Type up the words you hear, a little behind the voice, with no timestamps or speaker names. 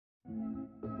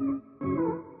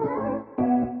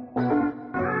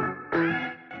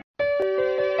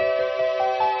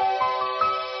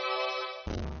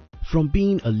From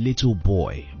being a little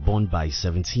boy born by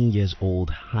 17-year-old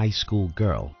high school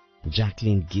girl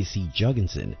Jacqueline Gissy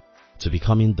Jorgensen to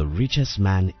becoming the richest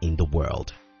man in the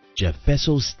world, Jeff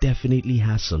Bezos definitely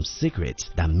has some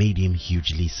secrets that made him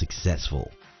hugely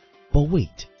successful. But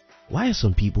wait, why are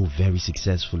some people very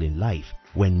successful in life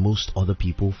when most other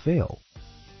people fail?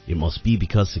 It must be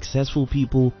because successful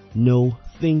people know,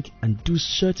 think and do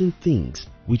certain things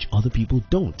which other people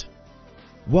don't.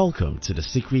 Welcome to the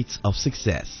Secrets of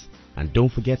Success, and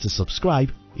don't forget to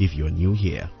subscribe if you're new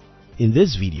here. In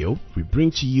this video, we bring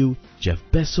to you Jeff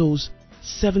Bezos'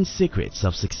 7 secrets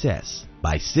of success.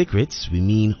 By secrets, we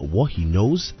mean what he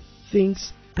knows,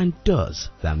 thinks and does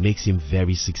that makes him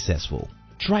very successful.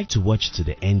 Try to watch to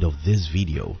the end of this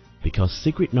video because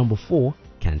secret number 4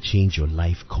 can change your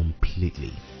life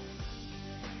completely.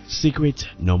 Secret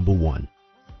number 1.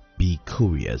 Be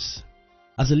curious.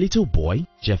 As a little boy,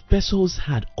 Jeff Bezos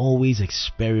had always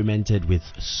experimented with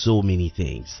so many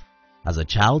things. As a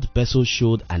child, Bezos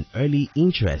showed an early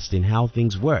interest in how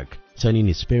things work, turning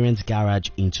his parents' garage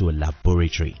into a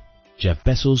laboratory. Jeff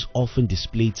Bezos often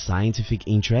displayed scientific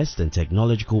interest and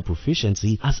technological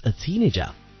proficiency as a teenager.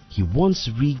 He once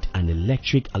rigged an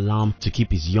electric alarm to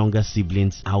keep his younger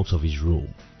siblings out of his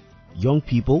room. Young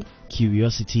people,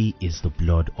 curiosity is the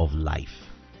blood of life.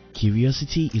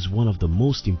 Curiosity is one of the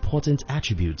most important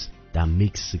attributes that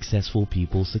makes successful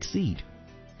people succeed.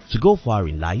 To go far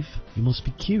in life, you must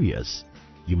be curious.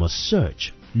 You must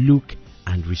search, look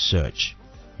and research.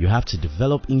 You have to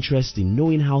develop interest in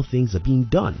knowing how things are being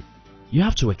done. You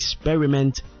have to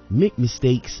experiment, make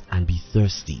mistakes and be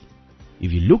thirsty.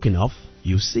 If you look enough,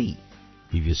 you'll see.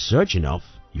 If you search enough,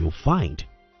 you'll find.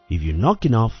 If you knock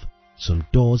enough, some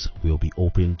doors will be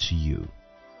opened to you.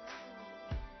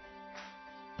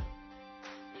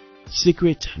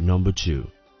 Secret number 2.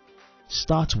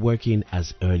 Start working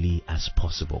as early as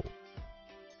possible.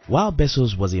 While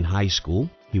Bezos was in high school,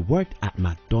 he worked at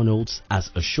McDonald's as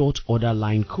a short order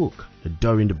line cook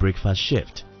during the breakfast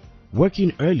shift.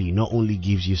 Working early not only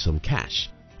gives you some cash,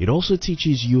 it also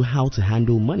teaches you how to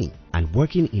handle money, and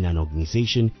working in an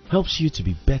organization helps you to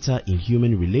be better in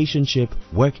human relationship,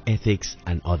 work ethics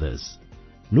and others.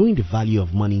 Knowing the value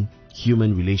of money,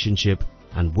 human relationship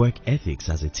and work ethics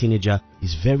as a teenager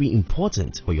is very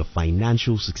important for your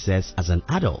financial success as an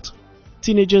adult.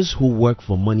 Teenagers who work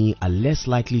for money are less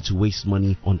likely to waste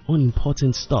money on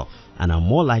unimportant stuff and are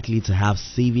more likely to have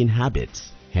saving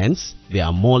habits. Hence, they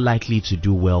are more likely to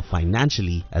do well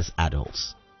financially as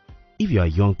adults. If you are a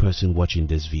young person watching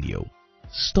this video,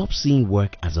 stop seeing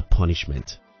work as a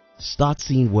punishment. Start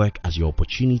seeing work as your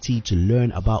opportunity to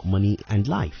learn about money and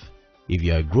life. If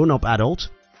you are a grown-up adult,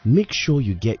 make sure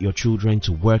you get your children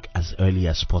to work as early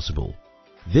as possible.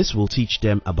 This will teach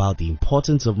them about the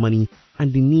importance of money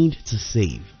and the need to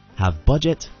save, have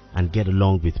budget and get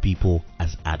along with people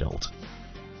as adults.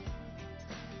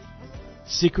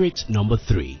 Secret number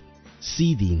 3.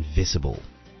 See the invisible.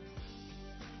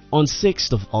 On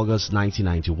 6th of August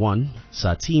 1991,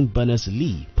 Sir Tim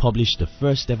Berners-Lee published the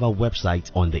first ever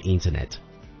website on the internet.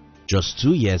 Just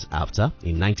 2 years after,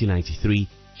 in 1993,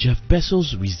 Jeff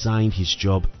Bezos resigned his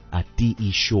job at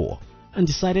D.E. Shaw and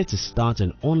decided to start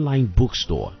an online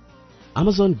bookstore.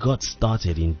 Amazon got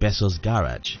started in Bezos'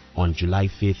 garage on July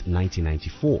 5,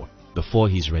 1994. Before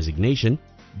his resignation,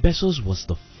 Bezos was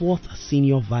the 4th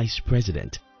senior vice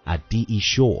president at D.E.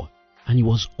 Shaw and he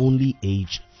was only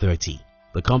aged 30.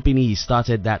 The company he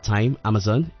started that time,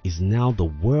 Amazon, is now the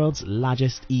world's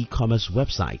largest e-commerce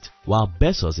website, while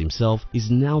Bezos himself is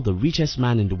now the richest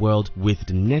man in the world with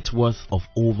the net worth of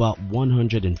over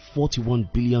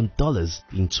 $141 billion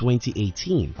in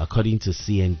 2018, according to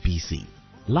CNBC.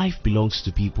 Life belongs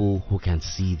to people who can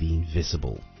see the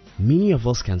invisible. Many of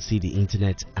us can see the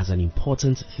internet as an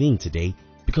important thing today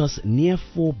because near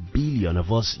 4 billion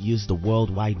of us use the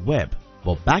World Wide Web.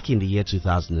 But back in the year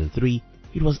 2003,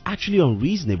 it was actually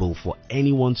unreasonable for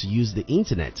anyone to use the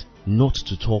internet, not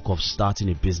to talk of starting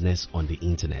a business on the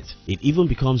internet. It even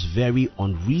becomes very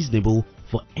unreasonable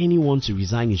for anyone to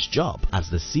resign his job as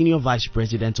the senior vice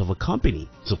president of a company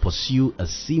to pursue a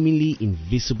seemingly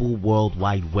invisible World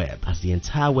Wide Web, as the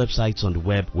entire websites on the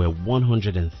web were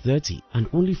 130 and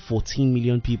only 14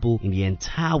 million people in the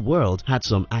entire world had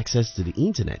some access to the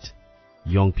internet.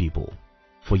 Young people,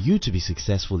 for you to be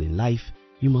successful in life,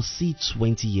 you must see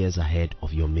 20 years ahead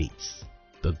of your mates.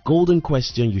 The golden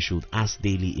question you should ask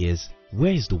daily is,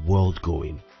 where is the world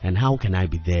going and how can I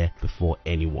be there before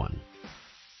anyone?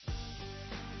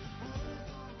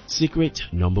 Secret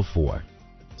number 4.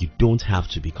 You don't have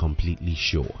to be completely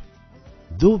sure.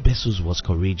 Though Bezos was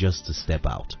courageous to step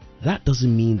out, that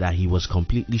doesn't mean that he was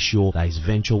completely sure that his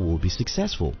venture will be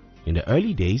successful. In the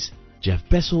early days, Jeff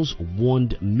Bezos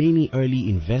warned many early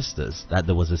investors that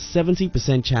there was a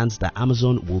 70% chance that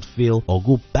Amazon would fail or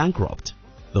go bankrupt.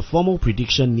 The formal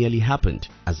prediction nearly happened,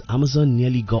 as Amazon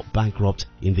nearly got bankrupt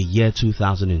in the year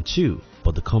 2002,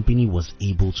 but the company was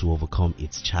able to overcome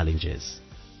its challenges.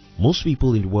 Most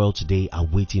people in the world today are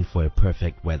waiting for a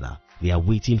perfect weather. They are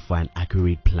waiting for an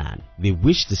accurate plan. They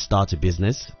wish to start a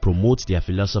business, promote their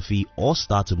philosophy, or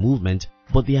start a movement,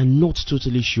 but they are not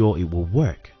totally sure it will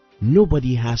work.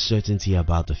 Nobody has certainty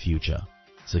about the future.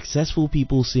 Successful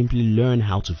people simply learn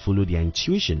how to follow their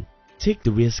intuition. Take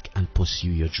the risk and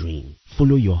pursue your dream.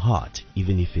 Follow your heart,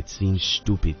 even if it seems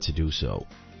stupid to do so.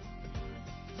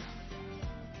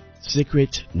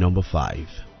 Secret number 5.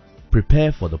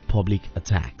 Prepare for the public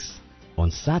attacks. On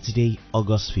Saturday,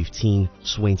 August 15,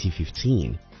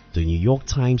 2015, the New York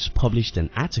Times published an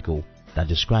article that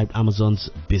described Amazon's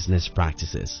business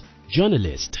practices.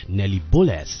 Journalist Nellie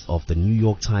Boles of the New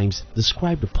York Times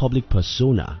described the public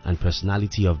persona and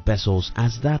personality of Bezos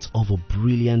as that of a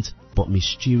brilliant but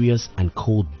mysterious and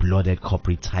cold-blooded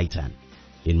corporate titan.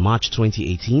 In March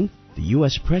 2018, the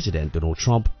US President Donald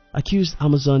Trump accused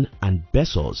Amazon and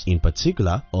Bezos in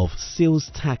particular of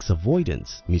sales tax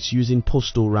avoidance, misusing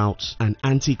postal routes, and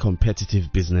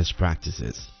anti-competitive business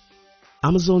practices.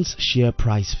 Amazon's share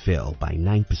price fell by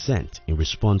 9% in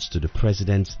response to the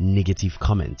president's negative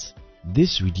comments.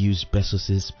 This reduced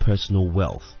Bezos' personal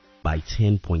wealth by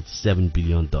 $10.7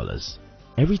 billion.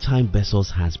 Every time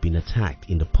Bezos has been attacked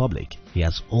in the public, he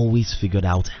has always figured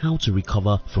out how to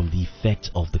recover from the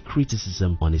effect of the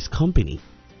criticism on his company.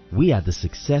 We at the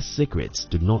Success Secrets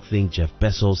do not think Jeff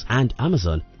Bezos and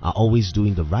Amazon are always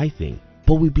doing the right thing,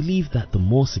 but we believe that the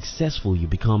more successful you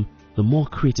become, the more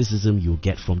criticism you'll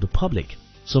get from the public.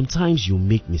 Sometimes you'll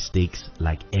make mistakes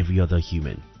like every other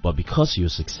human, but because you're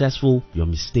successful, your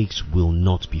mistakes will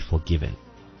not be forgiven.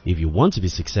 If you want to be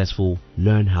successful,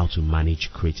 learn how to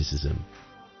manage criticism.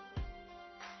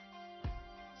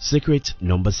 Secret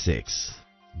number 6.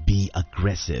 Be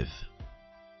aggressive.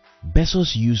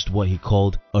 Bezos used what he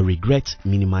called a regret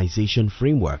minimization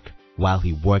framework while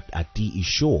he worked at D.E.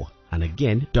 Shaw and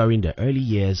again during the early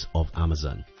years of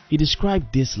Amazon. He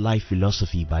described this life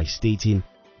philosophy by stating,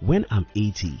 "When I'm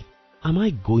 80, am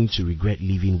I going to regret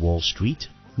leaving Wall Street?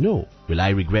 No. Will I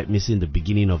regret missing the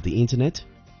beginning of the internet?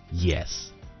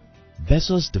 Yes."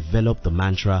 Bezos developed the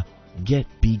mantra, "Get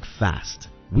big fast,"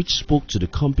 which spoke to the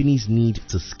company's need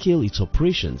to scale its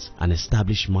operations and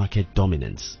establish market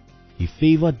dominance. He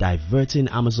favored diverting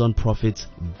Amazon profits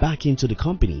back into the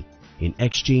company in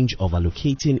exchange of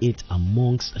allocating it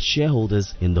amongst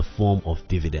shareholders in the form of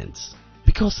dividends.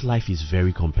 Because life is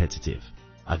very competitive,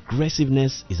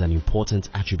 aggressiveness is an important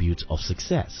attribute of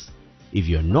success. If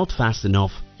you're not fast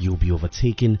enough, you'll be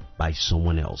overtaken by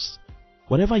someone else.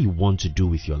 Whatever you want to do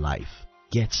with your life,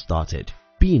 get started.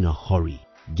 Be in a hurry.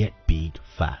 Get big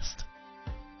fast.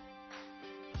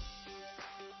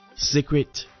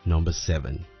 Secret number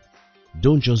 7.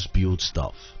 Don't just build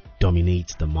stuff,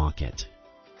 dominate the market.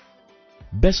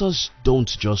 Bezos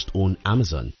don't just own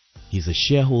Amazon, he's a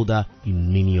shareholder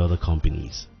in many other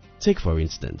companies. Take for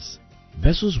instance,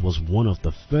 Bezos was one of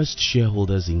the first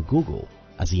shareholders in Google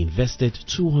as he invested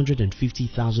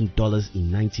 $250,000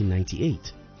 in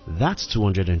 1998. That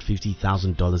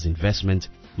 $250,000 investment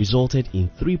resulted in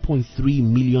 3.3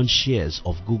 million shares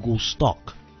of Google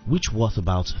stock, which worth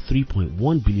about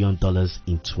 $3.1 billion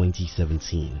in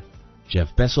 2017.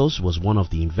 Jeff Bezos was one of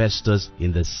the investors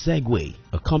in the Segway,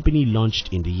 a company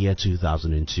launched in the year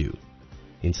 2002.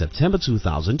 In September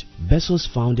 2000, Bezos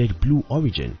founded Blue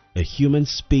Origin, a human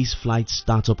spaceflight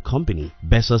startup company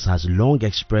Bezos has long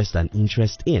expressed an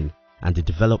interest in and the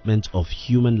development of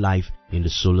human life in the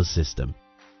solar system.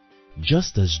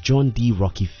 Just as John D.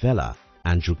 Rockefeller,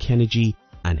 Andrew Carnegie,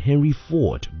 and Henry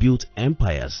Ford built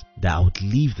empires that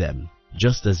outlived them,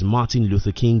 just as Martin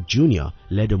Luther King Jr.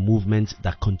 led a movement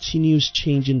that continues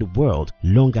changing the world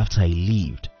long after he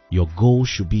lived, your goal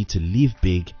should be to live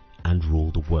big and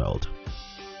rule the world.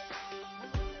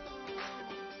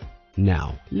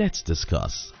 Now, let's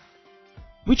discuss.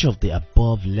 Which of the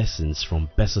above lessons from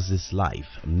Bezos' life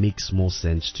makes more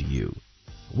sense to you?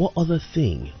 What other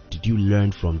thing did you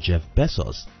learn from Jeff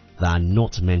Bezos that are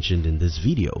not mentioned in this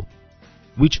video?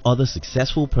 Which other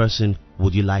successful person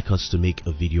would you like us to make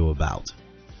a video about?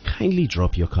 Kindly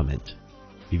drop your comment.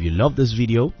 If you love this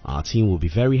video, our team will be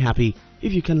very happy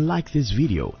if you can like this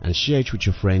video and share it with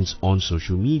your friends on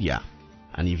social media.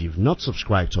 And if you've not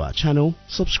subscribed to our channel,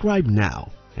 subscribe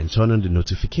now and turn on the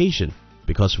notification,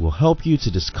 because we'll help you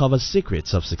to discover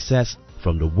secrets of success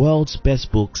from the world's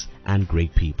best books and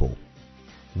great people.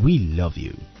 We love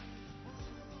you.